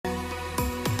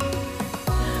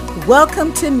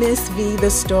Welcome to Miss V,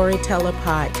 the Storyteller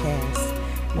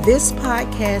Podcast. This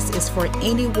podcast is for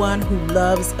anyone who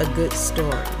loves a good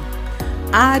story.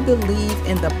 I believe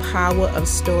in the power of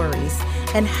stories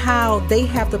and how they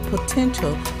have the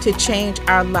potential to change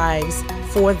our lives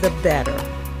for the better.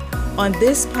 On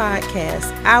this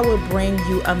podcast, I will bring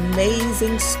you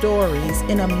amazing stories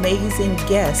and amazing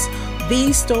guests.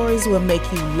 These stories will make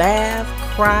you laugh,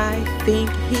 cry, think,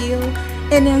 heal,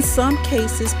 and in some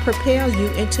cases, propel you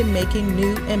into making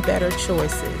new and better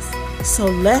choices. So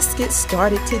let's get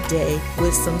started today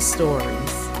with some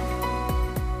stories.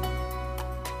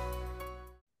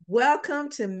 Welcome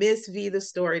to Miss V, the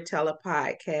Storyteller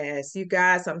Podcast. You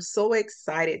guys, I'm so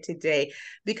excited today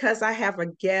because I have a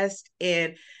guest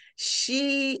and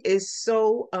she is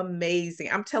so amazing.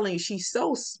 I'm telling you, she's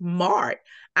so smart.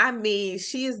 I mean,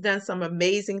 she has done some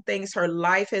amazing things. Her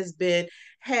life has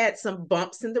had some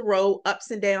bumps in the road,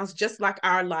 ups and downs, just like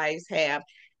our lives have.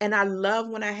 And I love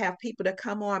when I have people to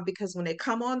come on because when they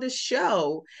come on the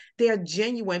show, they're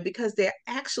genuine because they're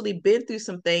actually been through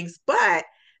some things. But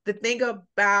the thing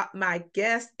about my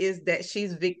guest is that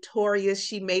she's victorious.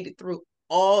 She made it through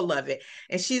all of it.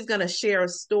 And she's going to share a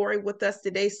story with us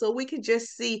today so we can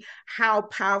just see how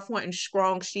powerful and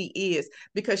strong she is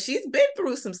because she's been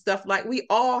through some stuff like we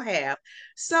all have.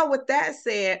 So with that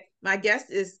said, my guest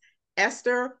is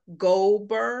Ester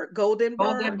Goldenberg.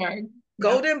 Goldenberg. Yep.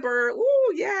 Goldenberg.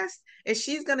 Oh, yes. And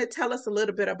she's going to tell us a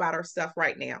little bit about her stuff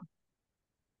right now.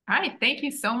 All right. Thank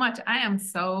you so much. I am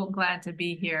so glad to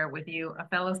be here with you, a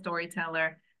fellow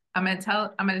storyteller. I'm going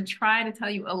to try to tell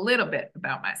you a little bit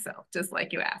about myself, just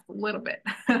like you asked, a little bit.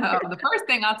 The first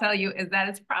thing I'll tell you is that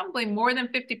it's probably more than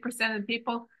 50% of the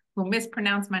people who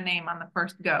mispronounce my name on the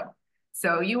first go.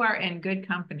 So you are in good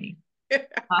company.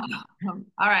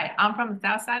 All right. I'm from the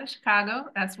south side of Chicago.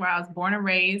 That's where I was born and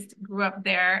raised, grew up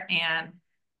there, and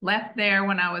left there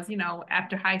when I was,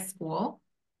 after high school.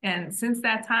 And since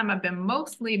that time, I've been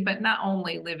mostly, but not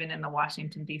only living in the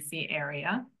Washington, D.C.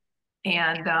 area.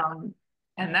 And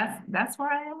that's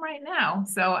where I am right now.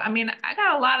 So, I mean, I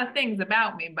got a lot of things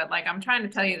about me, but like I'm trying to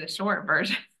tell you the short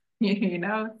version,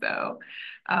 So,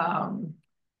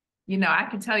 I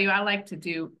can tell you I like to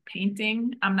do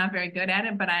painting. I'm not very good at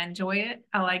it, but I enjoy it.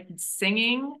 I like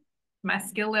singing. My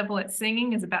skill level at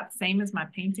singing is about the same as my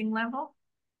painting level.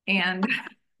 And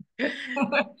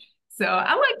so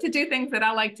I like to do things that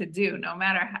I like to do, no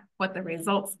matter what the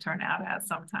results turn out as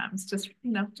sometimes, just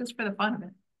for the fun of it.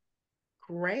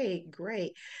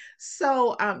 Great.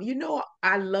 So,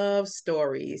 I love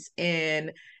stories,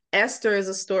 and Esther is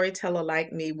a storyteller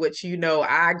like me, which,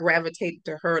 I gravitated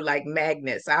to her like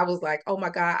magnets. I was like, oh my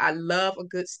God, I love a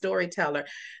good storyteller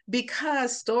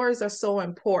because stories are so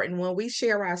important. When we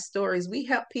share our stories, we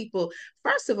help people,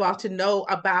 first of all, to know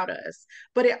about us,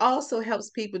 but it also helps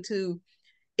people to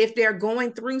if they're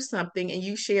going through something and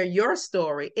you share your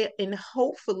story, and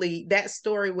hopefully that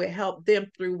story will help them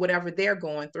through whatever they're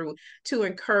going through to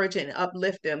encourage and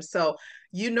uplift them. So,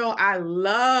 I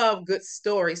love good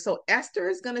stories. So Esther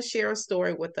is going to share a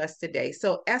story with us today.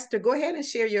 So Esther, go ahead and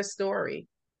share your story.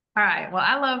 All right. Well,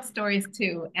 I love stories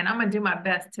too, and I'm going to do my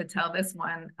best to tell this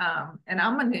one. And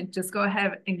I'm going to just go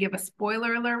ahead and give a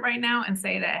spoiler alert right now and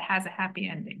say that it has a happy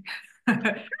ending.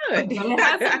 Good. It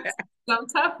has some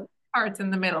tough parts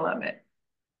in the middle of it.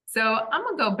 So I'm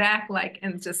going to go back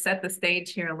and just set the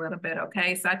stage here a little bit.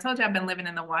 Okay. So I told you I've been living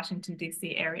in the Washington,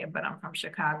 D.C. area, but I'm from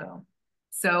Chicago.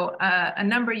 So a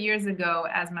number of years ago,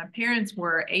 as my parents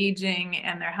were aging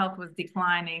and their health was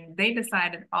declining, they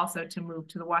decided also to move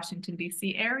to the Washington,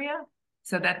 D.C. area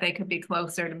so that they could be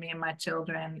closer to me and my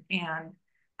children. And,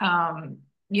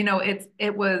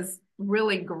 it was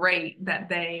really great that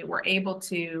they were able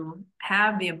to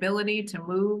have the ability to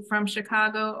move from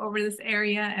Chicago over this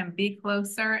area and be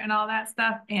closer and all that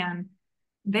stuff. And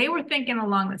they were thinking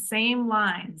along the same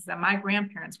lines that my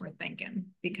grandparents were thinking,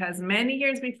 because many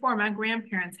years before, my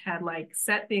grandparents had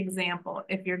set the example.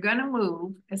 If you're going to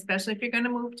move, especially if you're going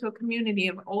to move to a community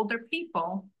of older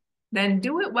people, then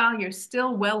do it while you're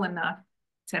still well enough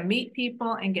to meet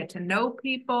people and get to know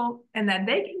people, and that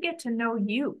they can get to know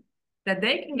you, that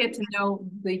they can get to know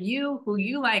the you who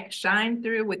you shine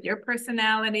through with your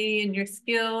personality and your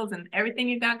skills and everything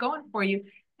you got going for you.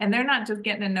 And they're not just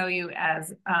getting to know you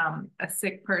as a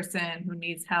sick person who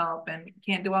needs help and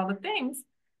can't do all the things,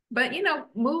 but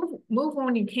move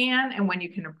when you can and when you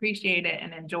can appreciate it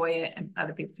and enjoy it, and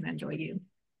other people can enjoy you.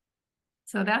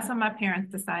 So that's what my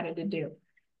parents decided to do.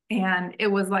 And it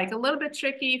was a little bit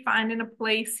tricky finding a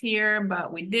place here,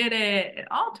 but we did it. It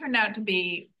all turned out to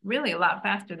be really a lot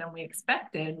faster than we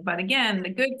expected. But again, the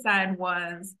good side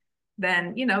was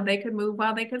then, you know, they could move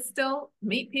while they could still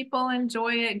meet people,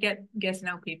 enjoy it, get to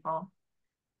know people.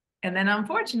 And then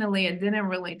unfortunately, it didn't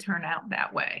really turn out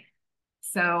that way.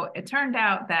 So it turned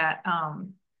out that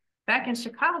back in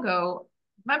Chicago,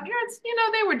 my parents, you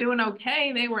know, they were doing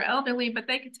okay. They were elderly, but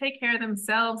they could take care of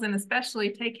themselves and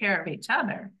especially take care of each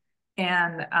other.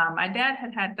 And my dad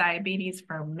had had diabetes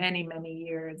for many, many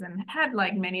years and had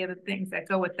like many of the things that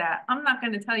go with that. I'm not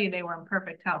going to tell you they were in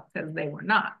perfect health because they were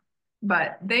not,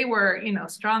 but they were, you know,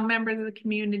 strong members of the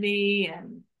community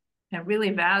and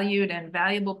really valued and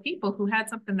valuable people who had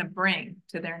something to bring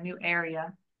to their new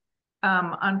area.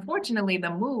 Unfortunately, the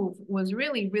move was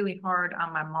really, really hard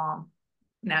on my mom.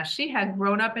 Now, she had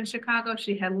grown up in Chicago.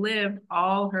 She had lived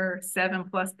all her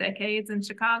 7+ decades in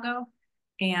Chicago,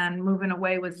 and moving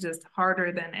away was just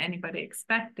harder than anybody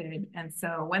expected. And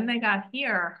so when they got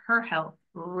here, her health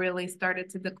really started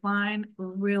to decline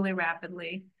really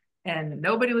rapidly, and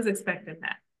nobody was expecting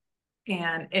that.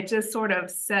 And it just sort of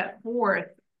set forth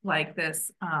like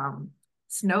this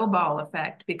snowball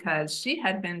effect because she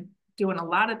had been doing a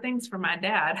lot of things for my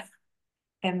dad,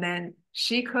 and then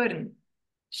she couldn't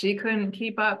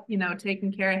keep up, you know,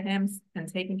 taking care of him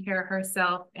and taking care of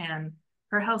herself, and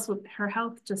her health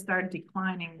just started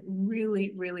declining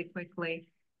really, really quickly.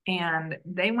 And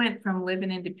they went from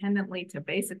living independently to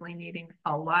basically needing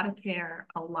a lot of care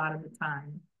a lot of the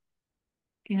time.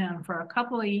 And for a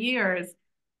couple of years,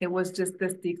 it was just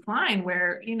this decline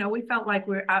where, you know, we felt like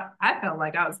I felt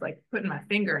like I was like putting my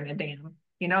finger in a dam.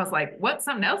 You know, it's like, what,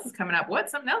 something else is coming up? What,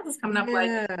 something else is coming up? Like,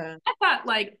 Yeah. I thought,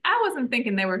 like, I wasn't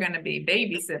thinking they were going to be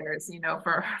babysitters, you know,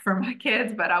 for my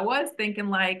kids, but I was thinking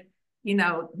like, you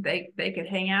know, they could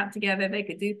hang out together, they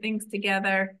could do things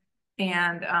together.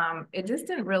 And it just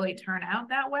didn't really turn out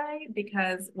that way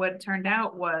because what turned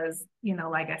out was, you know,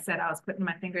 like I said, I was putting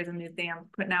my fingers in these dams,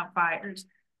 putting out fires,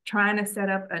 trying to set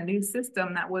up a new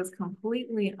system that was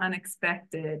completely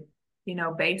unexpected, you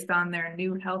know, based on their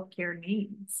new healthcare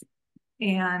needs.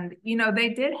 And, you know, they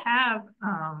did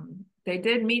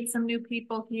meet some new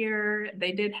people here.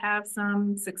 They did have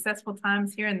some successful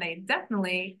times here, and they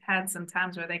definitely had some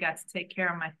times where they got to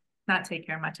not take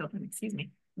care of my children, excuse me,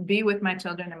 be with my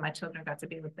children, and my children got to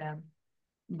be with them.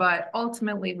 But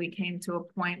ultimately, we came to a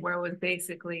point where it was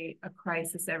basically a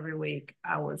crisis every week.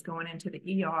 I was going into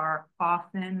the ER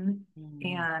often,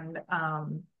 and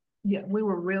yeah, we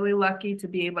were really lucky to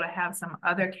be able to have some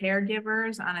other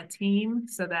caregivers on a team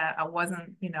so that I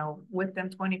wasn't, you know, with them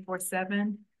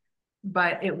 24/7.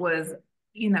 But it was,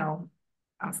 you know,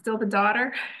 I'm still the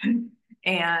daughter.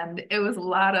 And it was a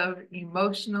lot of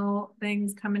emotional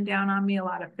things coming down on me, a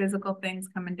lot of physical things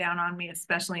coming down on me,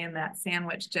 especially in that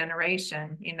sandwich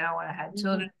generation. You know, I had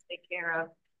children to take care of.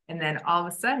 And then all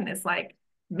of a sudden it's like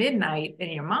midnight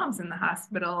and your mom's in the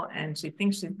hospital and she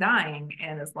thinks she's dying.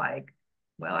 And it's like,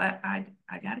 well, I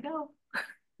gotta go.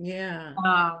 Yeah.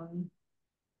 Um,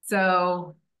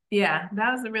 so yeah,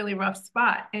 that was a really rough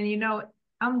spot. And you know,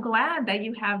 I'm glad that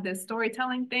you have this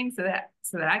storytelling thing so that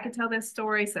I could tell this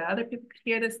story, so other people could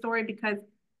hear this story, because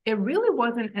it really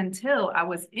wasn't until I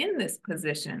was in this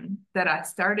position that I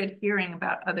started hearing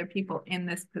about other people in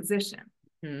this position.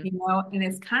 Mm-hmm. You know, and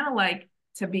it's kind of like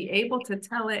to be able to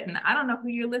tell it, and I don't know who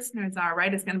your listeners are,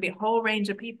 right? It's going to be a whole range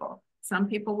of people. Some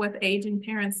people with aging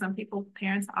parents, some people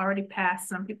parents already passed,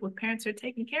 some people with parents who are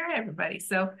taking care of everybody.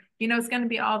 So, you know, it's going to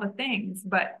be all the things.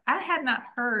 But I had not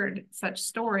heard such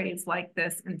stories like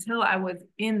this until I was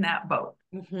in that boat.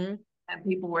 Mm-hmm. And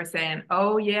people were saying,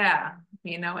 oh, yeah,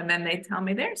 you know, and then they tell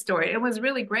me their story. It was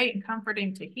really great and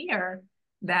comforting to hear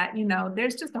that, you know,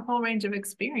 there's just a whole range of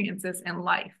experiences in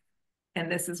life.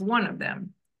 And this is one of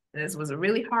them. This was a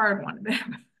really hard one of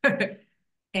them.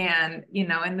 And, you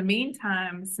know, in the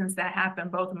meantime, since that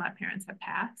happened, both of my parents have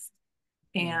passed.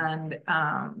 And,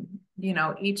 you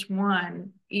know, each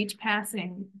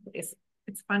passing it's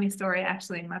a funny story,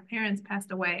 actually. My parents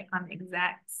passed away on the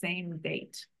exact same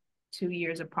date, 2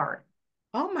 years apart.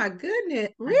 Oh my goodness.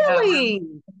 I know, Really?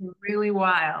 it's really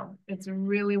wild. It's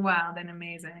really wild and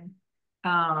amazing.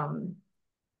 Um,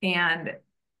 and,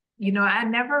 you know, I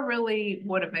never really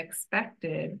would have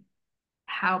expected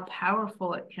how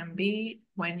powerful it can be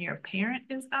when your parent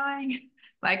is dying.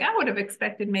 Like I would have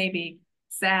expected maybe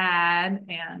sad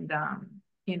and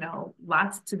you know,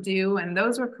 lots to do. And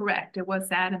those were correct. It was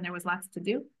sad and there was lots to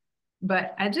do.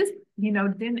 But I just, you know,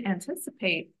 didn't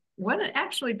anticipate what an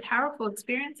actually powerful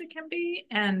experience it can be.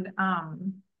 And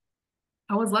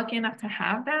I was lucky enough to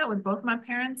have that with both my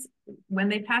parents when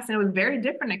they passed. And it was very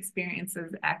different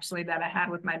experiences actually that I had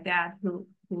with my dad who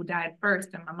died first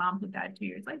and my mom who died 2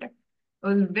 years later. It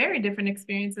was very different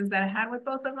experiences that I had with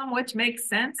both of them, which makes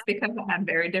sense because I had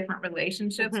very different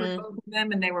relationships with Mm-hmm. both of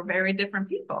them and they were very different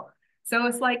people. So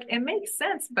it's like it makes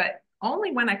sense, but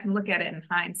only when I can look at it in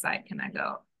hindsight can I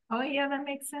go, oh yeah, that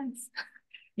makes sense.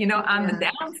 On the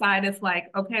Yeah. downside, it's like,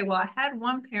 okay, well, I had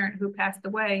one parent who passed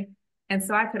away, and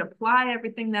so I could apply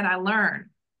everything that I learned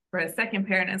for a second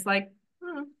parent. It's like,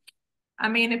 I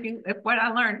mean, if what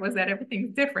I learned was that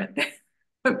everything's different,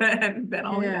 then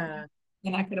only that, Yeah.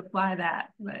 then I could apply that.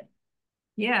 But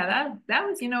yeah, that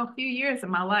was, a few years of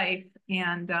my life.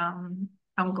 And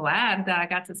I'm glad that I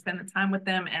got to spend the time with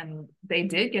them and they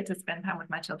did get to spend time with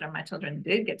my children. My children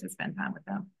did get to spend time with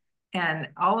them. And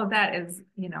all of that is,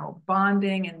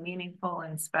 bonding and meaningful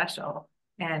and special.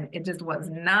 And it just was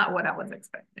not what I was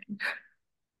expecting.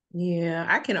 Yeah.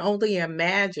 I can only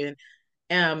imagine.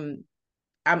 Um,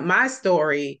 my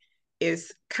story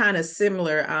is kind of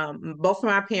similar. Both of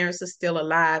my parents are still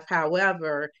alive.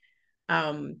 However,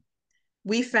 um,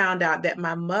 we found out that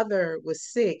my mother was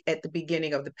sick at the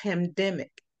beginning of the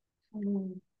pandemic.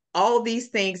 Mm. All these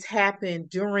things happened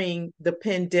during the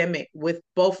pandemic with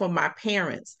both of my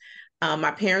parents.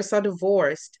 My parents are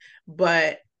divorced,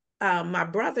 but my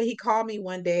brother, he called me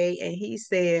one day and he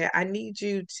said, I need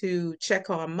you to check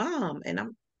on mom.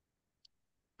 And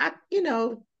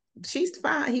she's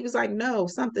fine. He was like, no,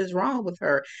 something's wrong with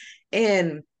her.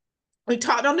 And we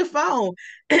talked on the phone.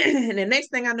 And the next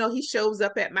thing I know, he shows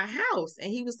up at my house and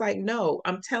he was like, no,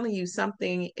 I'm telling you,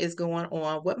 something is going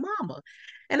on with mama.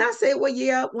 And I said, well,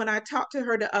 yeah, when I talked to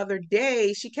her the other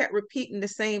day, she kept repeating the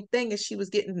same thing and she was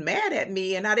getting mad at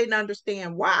me and I didn't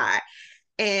understand why.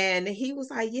 And he was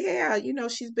like, yeah,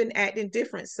 she's been acting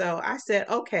different. So I said,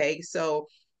 okay. So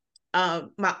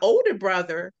my older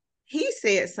brother, he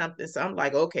said something. So I'm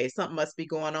like, okay, something must be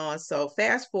going on. So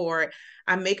fast forward,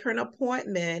 I make her an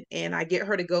appointment and I get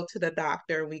her to go to the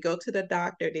doctor. We go to the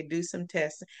doctor, they do some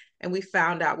tests, and we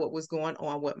found out what was going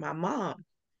on with my mom.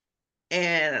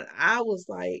 And I was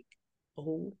like,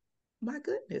 oh my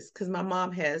goodness, because my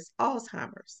mom has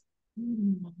Alzheimer's.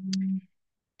 Mm.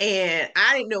 And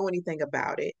I didn't know anything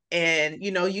about it. And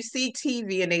you see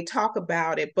TV and they talk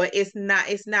about it, but it's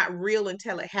not real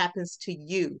until it happens to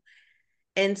you.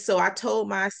 And so I told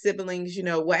my siblings,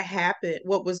 what happened,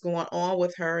 what was going on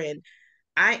with her. And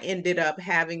I ended up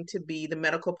having to be the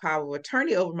medical power of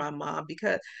attorney over my mom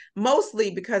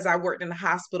mostly because I worked in the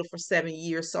hospital for 7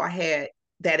 years. So I had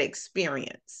that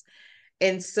experience.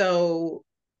 And so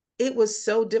it was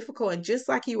so difficult. And just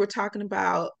like you were talking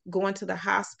about going to the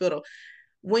hospital,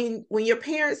 when your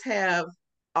parents have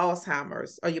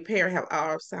Alzheimer's or your parent have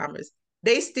Alzheimer's,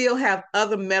 they still have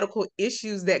other medical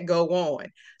issues that go on.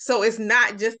 So it's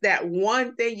not just that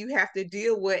one thing you have to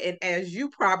deal with. And as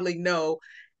you probably know,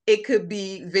 it could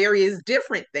be various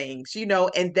different things,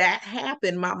 and that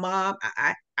happened. My mom,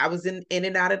 I was in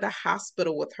and out of the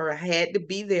hospital with her. I had to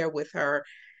be there with her.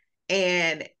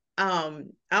 And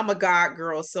I'm a God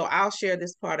girl, so I'll share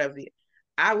this part of it.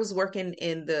 I was working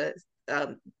in the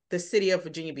city of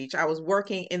Virginia Beach. I was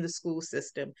working in the school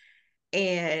system,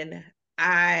 and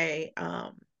I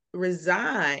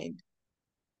resigned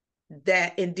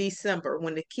that in December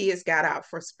when the kids got out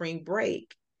for spring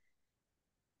break.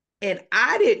 And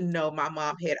I didn't know my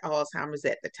mom had Alzheimer's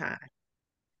at the time,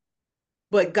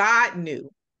 but God knew.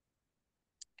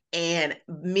 And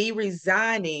me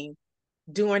resigning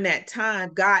during that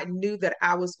time, God knew that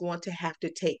I was going to have to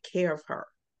take care of her.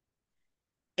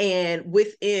 And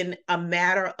within a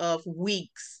matter of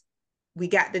weeks, we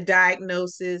got the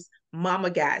diagnosis. Mama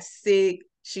got sick.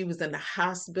 She was in the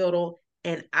hospital,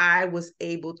 and I was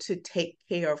able to take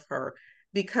care of her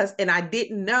and I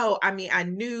didn't know. I mean, I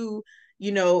knew,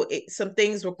 some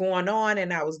things were going on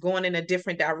and I was going in a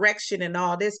different direction and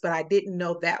all this, but I didn't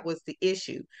know that was the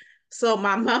issue. So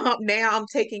my mom, now I'm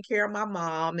taking care of my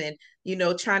mom and,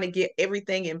 trying to get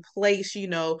everything in place.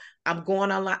 I'm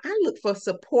going online. I look for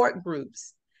support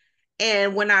groups,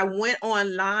 and when I went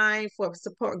online for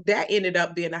support, that ended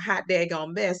up being a hot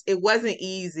daggone mess. It wasn't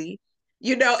easy.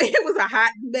 It was a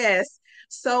hot mess.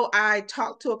 So I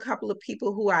talked to a couple of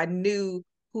people who I knew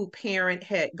who parent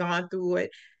had gone through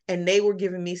it, and they were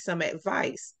giving me some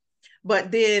advice.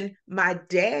 But then my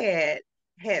dad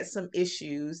had some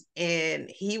issues and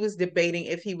he was debating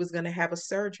if he was going to have a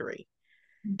surgery.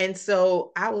 And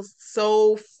so I was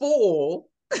so full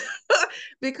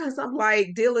because I'm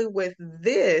like dealing with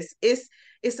this.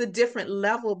 It's a different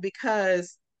level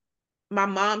because my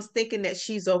mom's thinking that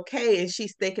she's okay and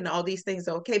she's thinking all these things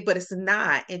are okay, but it's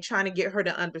not, and trying to get her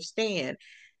to understand.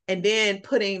 And then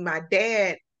putting my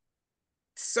dad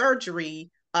surgery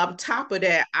on top of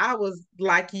that, I was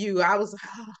like you, I was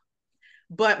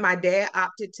but my dad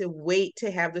opted to wait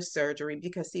to have the surgery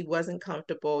because he wasn't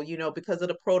comfortable, because of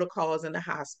the protocols in the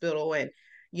hospital. And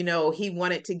He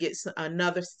wanted to get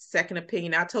another second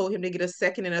opinion. I told him to get a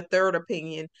second and a third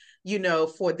opinion,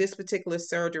 for this particular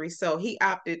surgery. So he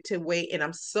opted to wait. And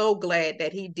I'm so glad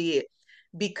that he did,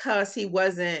 because he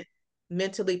wasn't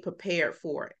mentally prepared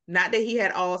for it. Not that he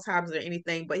had Alzheimer's or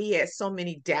anything, but he had so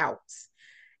many doubts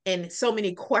and so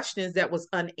many questions that was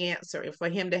unanswered. And for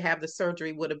him to have the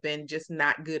surgery would have been just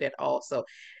not good at all. So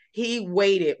he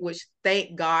waited, which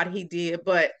thank God he did.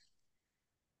 But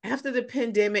after the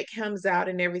pandemic comes out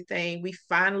and everything, we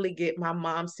finally get my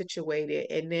mom situated.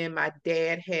 And then my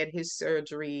dad had his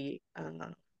surgery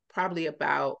probably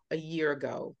about a year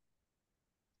ago.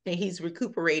 And he's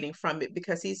recuperating from it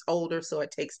because he's older, so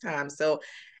it takes time. So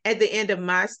at the end of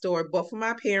my story, both of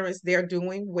my parents, they're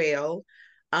doing well.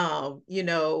 My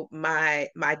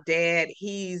dad,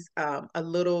 he's a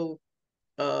little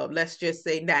let's just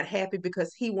say not happy,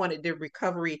 because he wanted the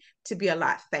recovery to be a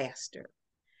lot faster.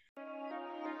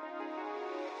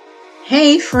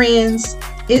 Hey friends,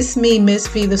 it's me, Miss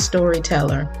V the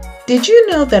Storyteller. Did you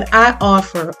know that I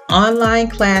offer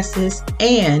online classes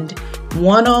and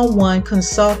one-on-one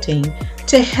consulting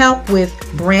to help with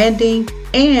branding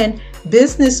and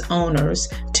business owners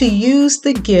to use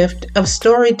the gift of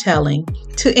storytelling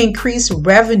to increase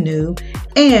revenue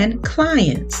and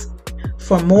clients?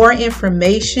 For more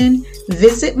information,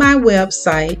 visit my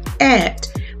website at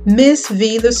Miss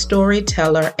V the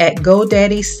Storyteller at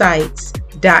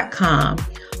GoDaddySites.com.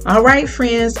 All right,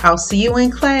 friends, I'll see you in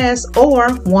class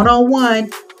or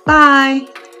one-on-one. Bye.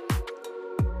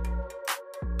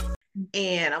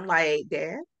 And I'm like,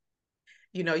 Dad,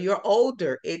 you're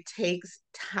older. It takes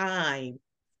time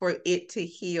for it to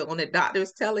heal. And the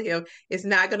doctor's telling him it's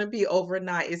not going to be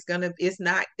overnight. It's going to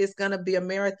be a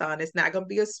marathon. It's not going to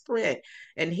be a sprint.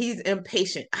 And he's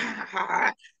impatient.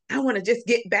 I want to just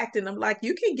get back to them. I'm like,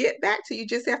 you can get back to, you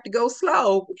just have to go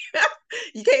slow.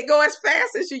 You can't go as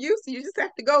fast as you used to. You just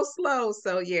have to go slow.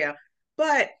 So yeah.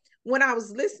 But when I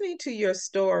was listening to your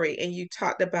story and you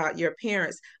talked about your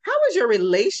parents, how was your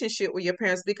relationship with your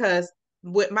parents? Because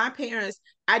with my parents,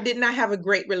 I did not have a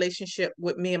great relationship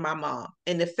with me and my mom.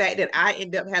 And the fact that I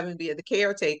ended up having to be the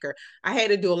caretaker, I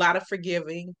had to do a lot of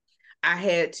forgiving. I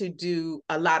had to do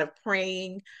a lot of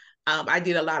praying. I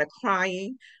did a lot of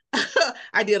crying.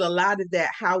 I did a lot of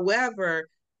that. However,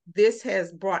 this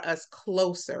has brought us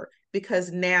closer,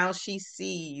 because now she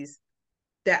sees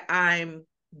that I'm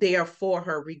there for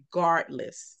her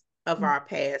regardless of our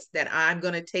past, that I'm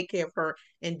going to take care of her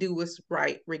and do what's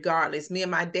right regardless. Me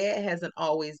and my dad hasn't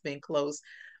always been close,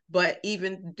 but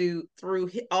even through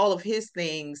all of his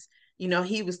things,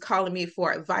 he was calling me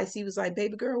for advice. He was like,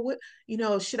 baby girl, what,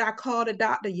 should I call the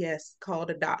doctor? Yes, call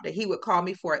the doctor. He would call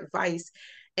me for advice.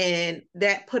 And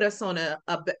that put us on a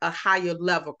higher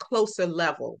level, closer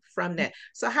level from that.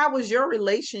 So how was your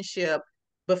relationship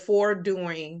before,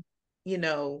 during,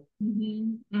 the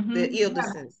Yeah,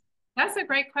 illnesses? that's a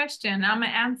great question. I'm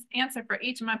gonna answer for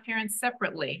each of my parents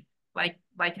separately, like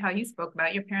how you spoke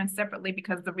about your parents separately,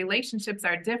 because the relationships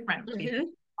are different, Mm-hmm.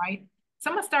 right? So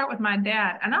I'm gonna start with my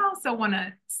dad, and I also want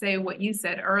to say what you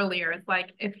said earlier. It's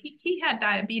like if he had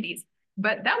diabetes,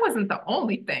 but that wasn't the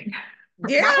only thing,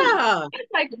 right? Yeah.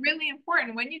 It's like really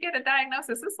important when you get a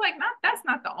diagnosis. It's like that's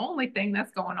not the only thing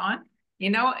that's going on,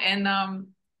 And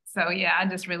so yeah, I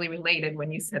just really related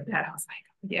when you said that. I was like,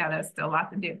 yeah, that's still a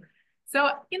lot to do. So,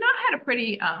 I had a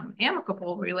pretty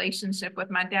amicable relationship with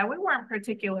my dad. We weren't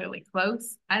particularly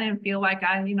close. I didn't feel like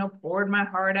I, poured my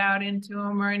heart out into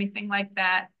him or anything like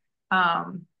that.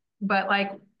 But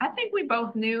like, I think we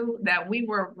both knew that we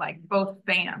were like both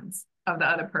fans of the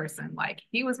other person. Like,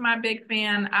 he was my big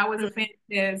fan. I was a fan of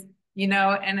his,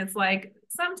 and it's like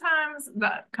sometimes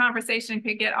the conversation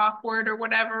could get awkward or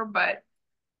whatever, but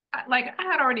like I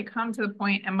had already come to the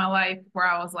point in my life where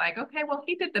I was like, okay, well,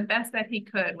 he did the best that he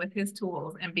could with his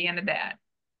tools and being a dad.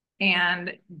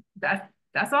 And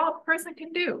that's all a person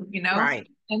can do. Right.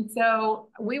 And so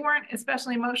we weren't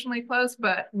especially emotionally close,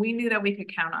 but we knew that we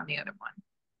could count on the other one.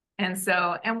 And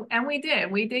so and we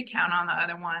did count on the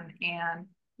other one. And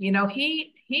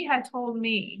he had told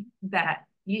me that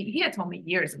he had told me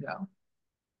years ago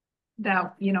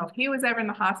that if he was ever in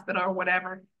the hospital or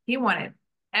whatever, he wanted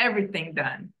everything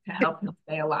done to help him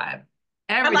stay alive.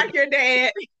 I like Everything, your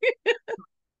dad.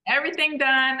 everything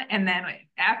done. And then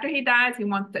after he dies, he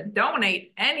wants to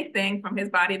donate anything from his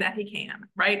body that he can,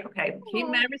 right? Okay, keep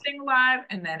Oh, everything alive.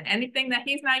 And then anything that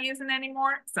he's not using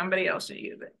anymore, somebody else should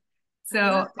use it. I So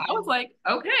love I was that. like,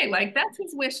 okay, like that's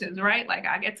his wishes, right? Like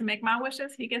I get to make my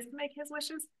wishes, he gets to make his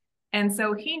wishes. And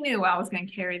so he knew I was going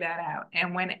to carry that out.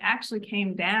 And when it actually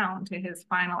came down to his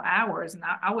final hours, and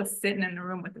I was sitting in the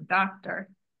room with the doctor,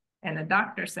 and the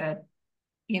doctor said,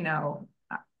 you know,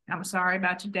 I'm sorry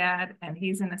about your dad. And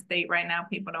he's in a state right now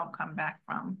people don't come back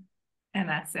from. And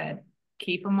I said,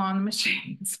 keep him on the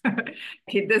machines.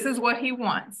 This is what he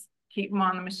wants. Keep him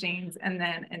on the machines. And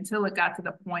then until it got to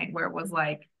the point where it was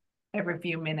like every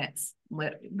few minutes,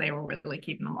 they were really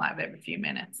keeping him alive every few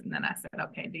minutes. And then I said,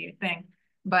 okay, do your thing.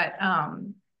 But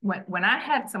when I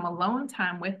had some alone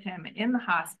time with him in the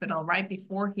hospital right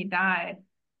before he died,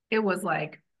 it was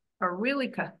like a really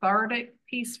cathartic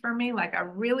piece for me. Like I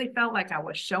really felt like I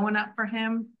was showing up for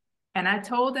him. And I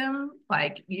told him,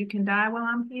 like, you can die while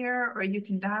I'm here, or you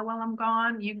can die while I'm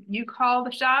gone. You call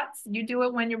the shots, you do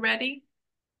it when you're ready.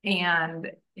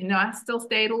 And I still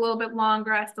stayed a little bit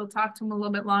longer. I still talked to him a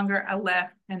little bit longer. I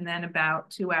left, and then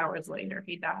about 2 hours later,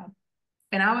 he died.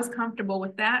 And I was comfortable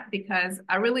with that because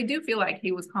I really do feel like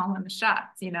he was calling the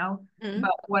shots. Mm-hmm.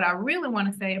 But what I really want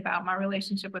to say about my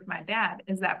relationship with my dad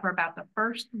is that for about the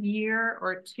first year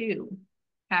or two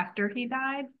after he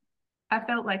died, I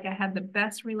felt like I had the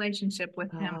best relationship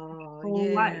with him my Oh,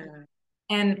 whole life.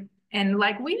 yeah. And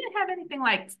like we didn't have anything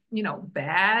like,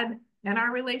 bad in our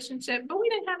relationship, but we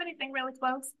didn't have anything really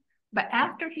close. But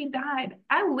after he died,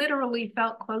 I literally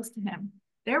felt close to him.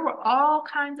 There were all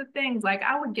kinds of things. Like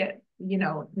I would get,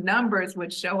 numbers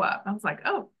would show up. I was like,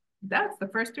 oh, that's the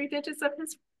first three digits of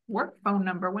his work phone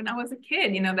number when I was a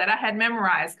kid, that I had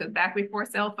memorized because back before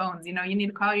cell phones, you need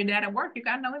to call your dad at work, you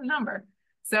got to know his number.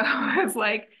 So it's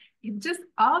like just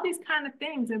all these kind of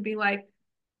things and be like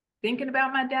thinking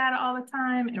about my dad all the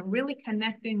time and really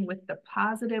connecting with the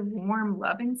positive, warm,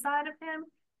 loving side of him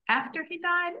after he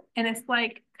died. And it's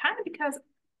like kind of because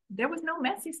there was no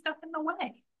messy stuff in the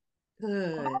way.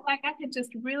 Good. Like I could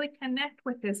just really connect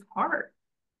with his heart,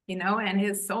 and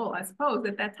his soul, I suppose,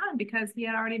 at that time because he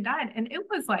had already died. And it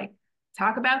was like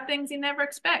talk about things you never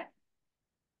expect.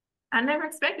 I never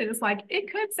expected. It's like it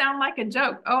could sound like a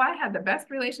joke. Oh, I had the best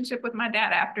relationship with my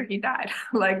dad after he died.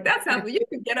 Like that sounds you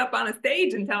could get up on a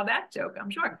stage and tell that joke, I'm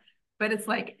sure. But it's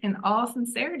like in all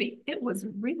sincerity, it was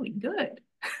really good.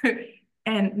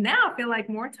 And now I feel like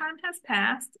more time has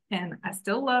passed and I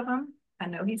still love him. I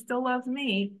know he still loves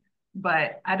me,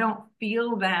 but I don't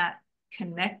feel that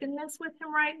connectedness with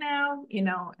him right now,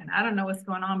 and I don't know what's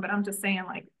going on, but I'm just saying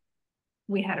like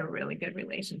we had a really good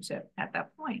relationship at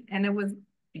that point and it was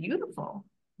beautiful,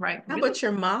 right? How Really. about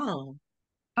your mom?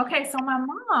 Okay, so my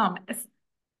mom,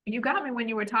 you got me when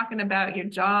you were talking about your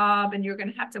job and you're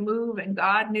going to have to move and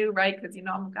God knew, right? Because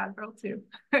I'm a God girl too.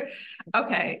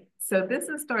 Okay, so this is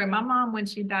a story. My mom, when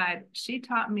she died, she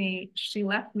left me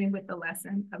with the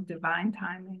lesson of divine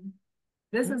timing.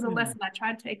 This is a Mm. lesson I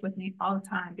try to take with me all the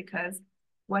time because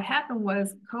what happened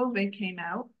was COVID came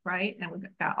out, right? And we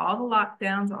got all the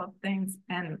lockdowns, all the things.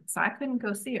 And so I couldn't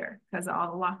go see her because of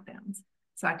all the lockdowns.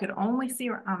 So I could only see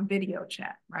her on video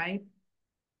chat, right?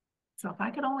 So if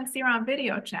I could only see her on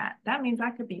video chat, that means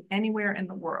I could be anywhere in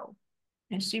the world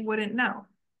and she wouldn't know.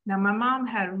 Now, my mom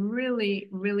had really,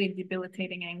 really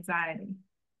debilitating anxiety.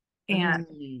 And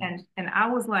Mm. and I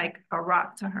was like a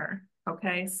rock to her.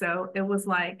 Okay. So it was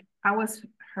like I was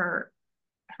her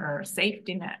her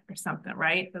safety net or something,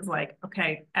 right? It was like,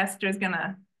 okay, Esther's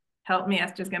gonna help me,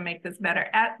 Esther's gonna make this better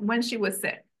when she was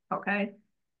sick. Okay.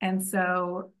 And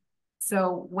so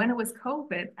when it was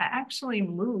COVID, I actually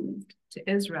moved to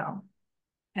Israel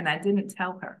and I didn't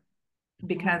tell her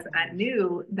because I Oh.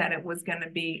 knew that it was going to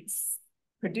be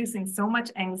producing so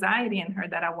much anxiety in her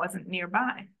that I wasn't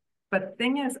nearby. But the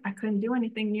thing is, I couldn't do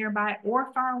anything nearby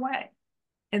or far away.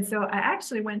 And so I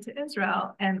actually went to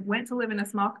Israel and went to live in a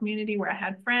small community where I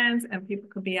had friends and people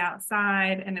could be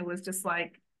outside. And it was just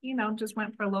like, just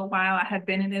went for a little while. I had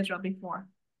been in Israel before.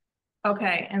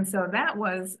 Okay. And so that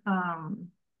was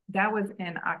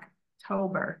in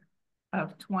October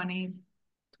of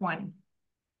 2020.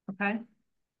 Okay.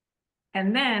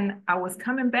 And then I was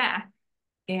coming back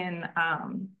in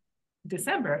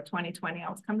December of 2020. I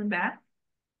was coming back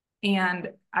and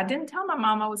I didn't tell my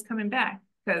mom I was coming back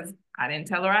because I didn't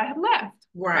tell her I had left,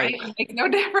 right? Right. It makes no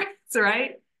difference,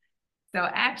 right? So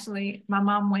actually, my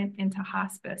mom went into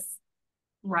hospice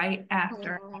right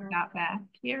after I Oh. got back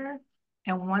here.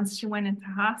 And once she went into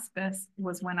hospice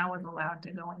was when I was allowed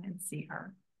to go in and see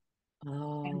her.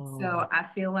 And Oh. so I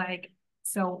feel like,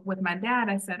 so with my dad,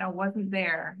 I said I wasn't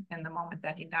there in the moment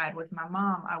that he died. With my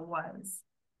mom, I was.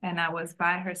 And I was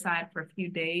by her side for a few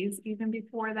days, even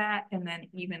before that. And then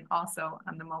even also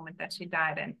on the moment that she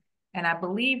died. And I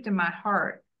believed in my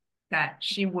heart that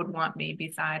she would want me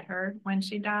beside her when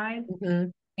she died. Mm-hmm.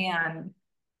 And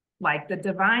like the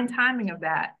divine timing of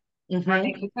that,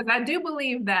 right? Mm-hmm. Because I do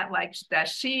believe that like that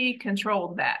she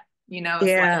controlled that, it's like,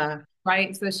 Yeah.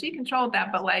 right? So she controlled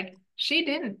that, but like she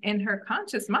didn't in her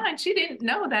conscious mind, she didn't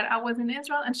know that I was in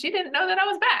Israel and she didn't know that I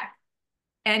was back.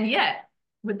 And yet,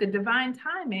 with the divine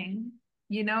timing,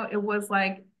 it was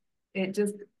like, it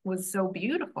just was so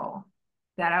beautiful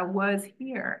that I was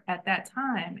here at that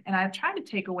time. And I try to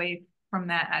take away from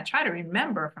that. I try to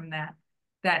remember from that,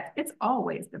 that it's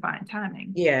always divine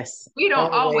timing. Yes, We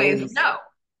don't always always. know,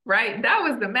 right? That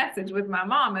was the message with my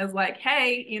mom, is like,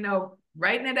 hey,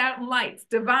 writing it out in lights,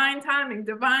 divine timing,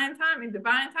 divine timing,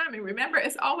 divine timing. Remember,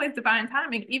 it's always divine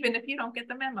timing, even if you don't get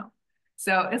the memo.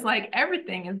 So it's like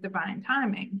everything is divine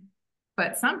timing,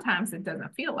 but sometimes it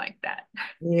doesn't feel like that.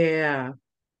 Yeah.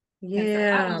 And so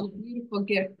that Yeah. was a beautiful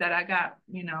gift that I got,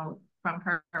 from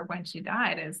her when she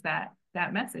died, is that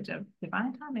message of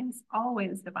divine timing is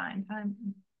always divine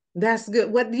timing. That's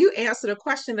good. What you answered a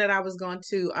question that I was going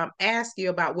to ask you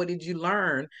about? What did you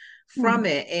learn from Hmm.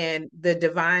 it and the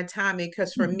divine timing?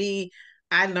 Because for me,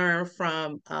 I learned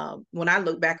from when I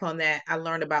look back on that, I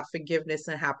learned about forgiveness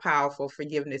and how powerful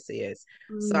forgiveness is.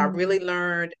 So I really Mm.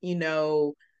 learned,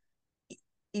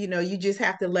 you just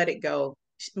have to let it go.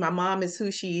 My mom is who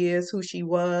she is, who she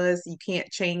was. You can't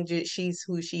change it. She's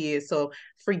who she is. So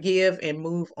forgive and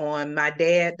move on. My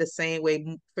dad, the same way,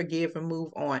 forgive and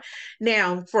move on.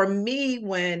 Now, for me,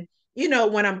 when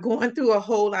I'm going through a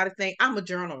whole lot of things, I'm a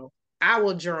journal. I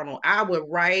will journal. I will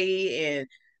write and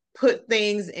put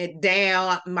things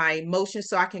down, my emotions,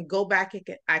 so I can go back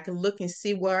and I can look and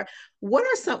see what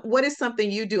is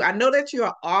something you do. I know that you're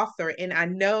an author, and I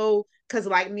know because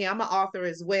like me, I'm an author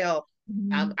as well.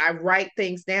 Mhm. I write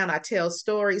things down, I tell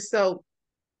stories. So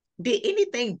did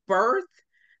anything birth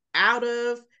out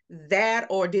of that,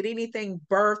 or did anything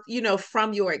birth,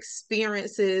 from your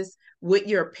experiences with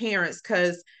your parents?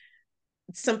 Because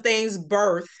some things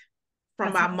birth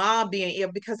from That's my right. mom being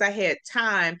ill. Because I had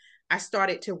time, I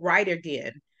started to write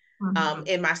again, Mhm.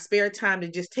 in my spare time, to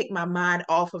just take my mind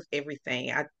off of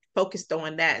everything. I focused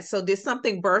on that. So did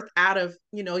something birth out of,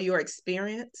 your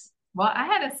experience? Well, I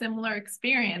had a similar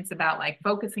experience about like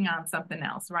focusing on something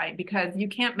else, right? Because you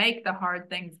can't make the hard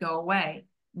things go away,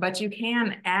 but you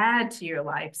can add to your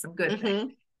life some good things,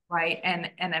 Mm-hmm. right?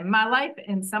 And in my life,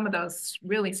 in some of those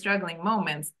really struggling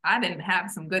moments, I didn't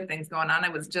have some good things going on.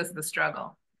 It was just the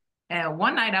struggle. And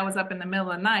one night I was up in the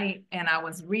middle of the night and I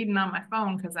was reading on my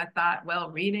phone because I thought, well,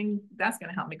 reading, that's going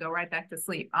to help me go right back to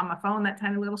sleep. On my phone, that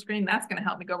tiny little screen, that's going to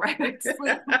help me go right back to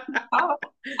sleep. Oh,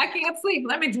 I can't sleep.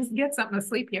 Let me just get something to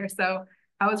sleep here. So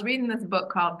I was reading this book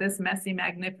called This Messy,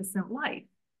 Magnificent Life.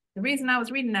 The reason I was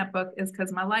reading that book is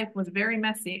because my life was very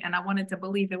messy and I wanted to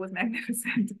believe it was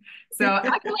magnificent. So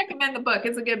I can recommend the book.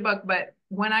 It's a good book. But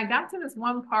when I got to this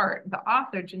one part, the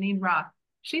author, Janine Roth,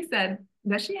 she said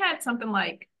that she had something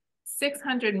like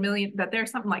 600 million, that there's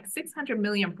something like 600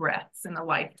 million breaths in a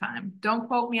lifetime. Don't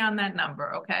quote me on that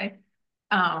number, okay?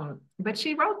 But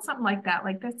she wrote something like that,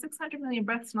 like there's 600 million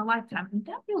breaths in a lifetime. And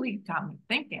that really got me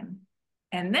thinking.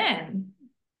 And then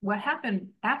what happened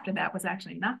after that was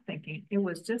actually not thinking. It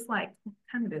was just like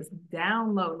kind of this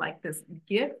download, like this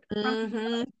gift from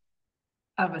Mm-hmm.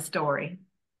 of a story.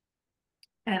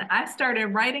 And I started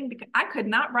writing because I could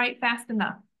not write fast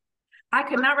enough. I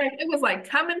could not write. It was like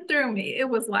coming through me. It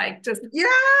was like just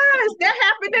Yes, that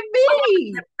happened to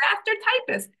me. faster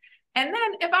typist. And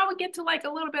then if I would get to like a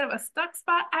little bit of a stuck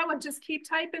spot, I would just keep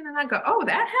typing and I go, oh,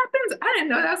 that happens. I didn't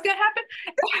know that was gonna happen.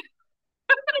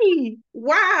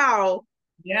 Wow.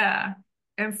 Yeah.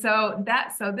 And so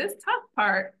this tough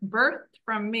part birthed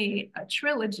from me a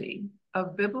trilogy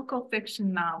of biblical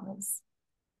fiction novels.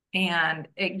 And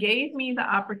it gave me the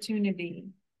opportunity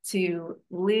to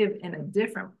live in a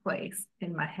different place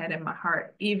in my head and my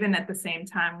heart, even at the same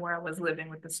time where I was living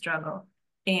with the struggle.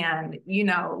 And,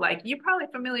 like you're probably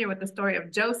familiar with the story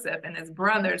of Joseph and his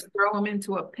brothers throw him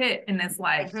into a pit. And it's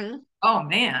like, Mm-hmm. oh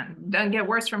man, doesn't get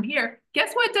worse from here.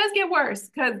 Guess what? It does get worse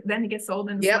because then he gets sold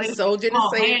into Yep, slavery. soldier and Oh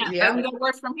slave. man, Yep, doesn't get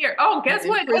worse from here. Oh, guess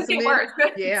what? It does get imprisonment.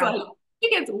 worse. It's Yeah. like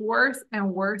it gets worse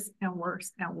and worse and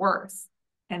worse and worse.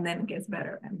 And then it gets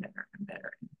better and better and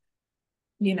better.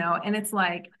 And it's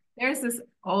like there's this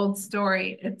old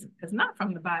story. It's not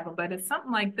from the Bible, but it's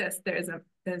something like this. There's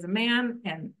a man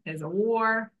and there's a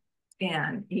war,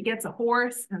 and he gets a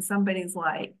horse, and somebody's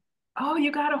like, "Oh,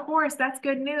 you got a horse? That's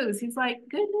good news." He's like,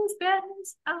 "Good news, bad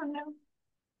news? I don't know."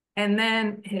 And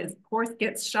then his horse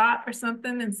gets shot or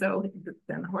something, and so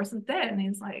then the horse is dead, and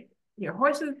he's like, "Your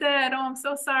horse is dead. Oh, I'm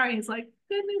so sorry." He's like,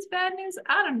 "Good news, bad news?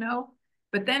 I don't know."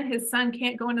 But then his son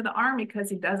can't go into the army because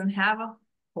he doesn't have a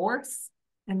horse.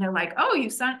 And they're like, "Oh, your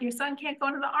son can't go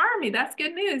into the army. That's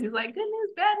good news." He's like, "Good news,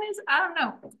 bad news? I don't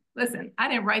know." Listen, I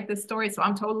didn't write this story, so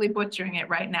I'm totally butchering it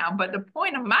right now. But the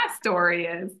point of my story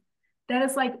is that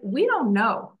it's like we don't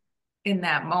know in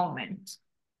that moment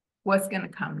what's going to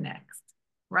come next.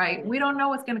 right? We don't know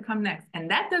what's going to come next. And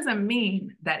that doesn't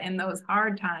mean that in those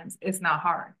hard times, it's not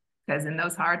hard, because in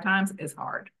those hard times, it's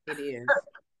hard. It is.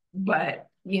 But,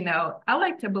 I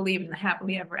like to believe in the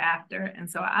happily ever after. And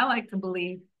so I like to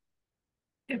believe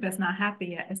if it's not happy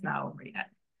yet, it's not over yet.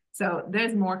 So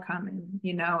there's more coming,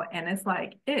 and it's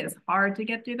like, it is hard to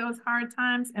get through those hard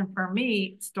times. And for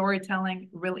me, storytelling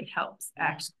really helps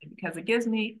actually, because it gives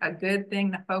me a good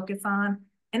thing to focus on.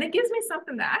 And it gives me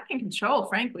something that I can control,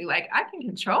 frankly. Like, I can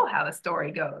control how the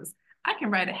story goes. I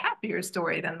can write a happier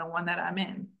story than the one that I'm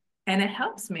in. And it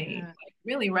helps me like,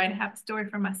 really write a happy story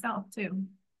for myself too.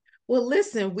 Well,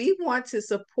 listen, we want to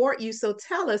support you. So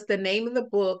tell us the name of the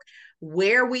book,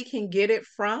 where we can get it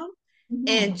from,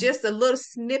 and Mhm. just a little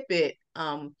snippet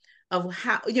of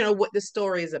how, what the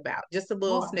story is about. Just a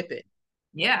little Sure. snippet.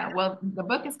 Yeah, well, the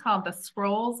book is called The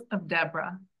Scrolls of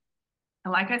Deborah.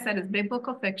 And like I said, it's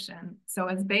biblical fiction. So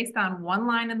it's based on one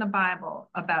line in the Bible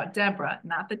about Deborah,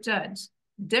 not the judge,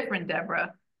 different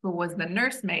Deborah, who was the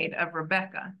nursemaid of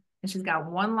Rebecca. And she's got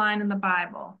one line in the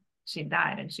Bible. She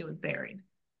died and she was buried.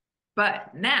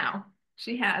 But now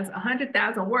she has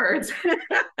 100,000 words.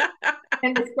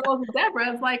 And the Scrolls of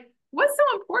Deborah is like, what's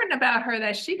so important about her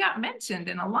that she got mentioned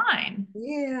in a line?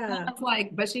 Yeah. It's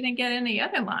like, but she didn't get any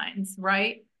other lines,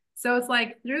 right? So it's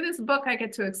like through this book, I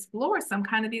get to explore some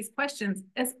kind of these questions.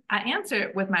 I answer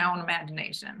it with my own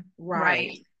imagination, right?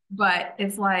 Right. But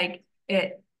it's like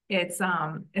it's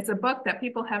a book that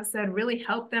people have said really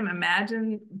helped them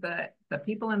imagine the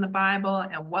people in the Bible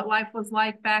and what life was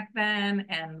like back then,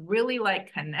 and really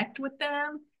like connect with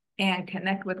them and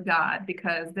connect with God,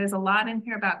 because there's a lot in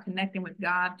here about connecting with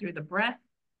God through the breath.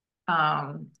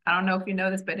 I don't know if you know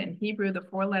this, but in Hebrew, the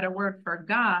 4-letter word for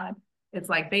God, it's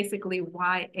like basically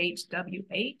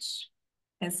YHWH.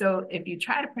 And so if you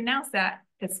try to pronounce that,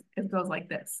 it goes like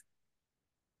this.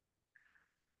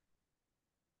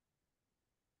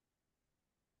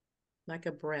 Like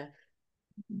a breath.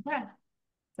 Breath.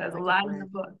 So there's a Like a lot in the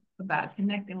breath. book about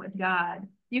connecting with God.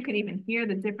 You could even hear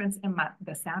the difference in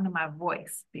the sound of my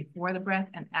voice before the breath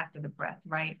and after the breath,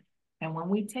 right? And when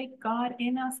we take God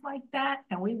in us like that,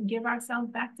 and we give ourselves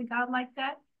back to God like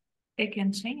that, it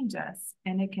can change us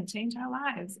and it can change our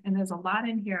lives. And there's a lot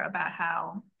in here about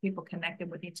how people connected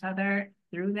with each other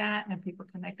through that, and people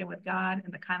connected with God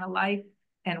and the kind of life.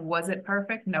 And was it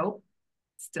perfect? Nope.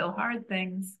 Still hard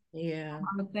things. Yeah.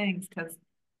 Hard things, because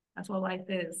that's what life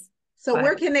is. So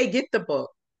where But can they get the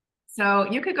book? so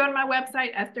you could go to my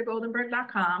website,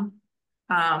 esthergoldenberg.com,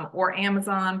 or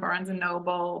Amazon, Barnes and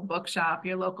Noble, Bookshop,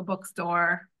 your local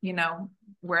bookstore,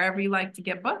 wherever you like to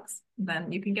get books,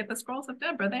 then you can get the Scrolls of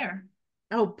Deborah there.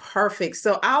 Oh, perfect.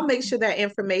 So I'll make sure that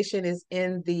information is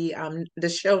in the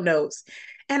show notes.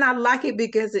 And I like it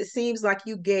because it seems like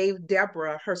you gave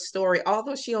Deborah her story.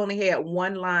 Although she only had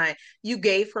one line, you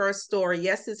gave her a story.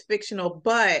 Yes, it's fictional,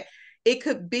 but it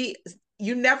could be,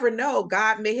 you never know.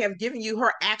 God may have given you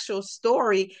her actual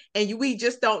story, and we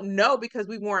just don't know because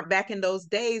we weren't back in those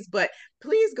days. But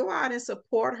please go out and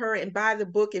support her and buy the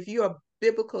book if you're a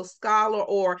biblical scholar,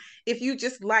 or if you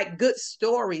just like good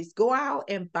stories, go out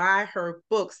and buy her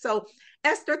book. So,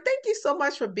 Esther, thank you so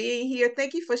much for being here.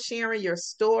 Thank you for sharing your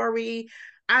story.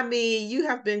 I mean, you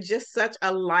have been just such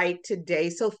a light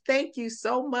today. So, thank you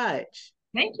so much.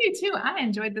 Thank you too. I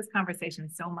enjoyed this conversation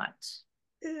so much.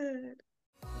 Good.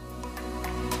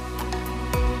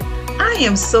 I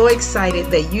am so excited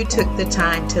that you took the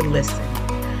time to listen.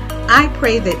 I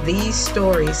pray that these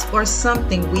stories or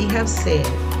something we have said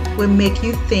will make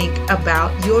you think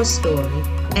about your story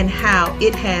and how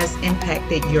it has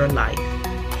impacted your life.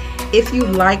 If you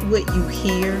like what you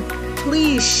hear,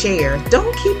 please share.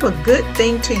 Don't keep a good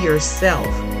thing to yourself.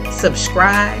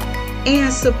 Subscribe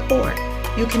and support.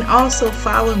 You can also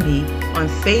follow me on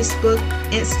Facebook,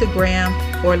 Instagram,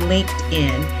 or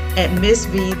LinkedIn at Miss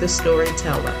V the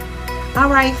Storyteller. All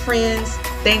right, friends,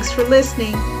 thanks for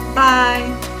listening.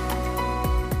 Bye.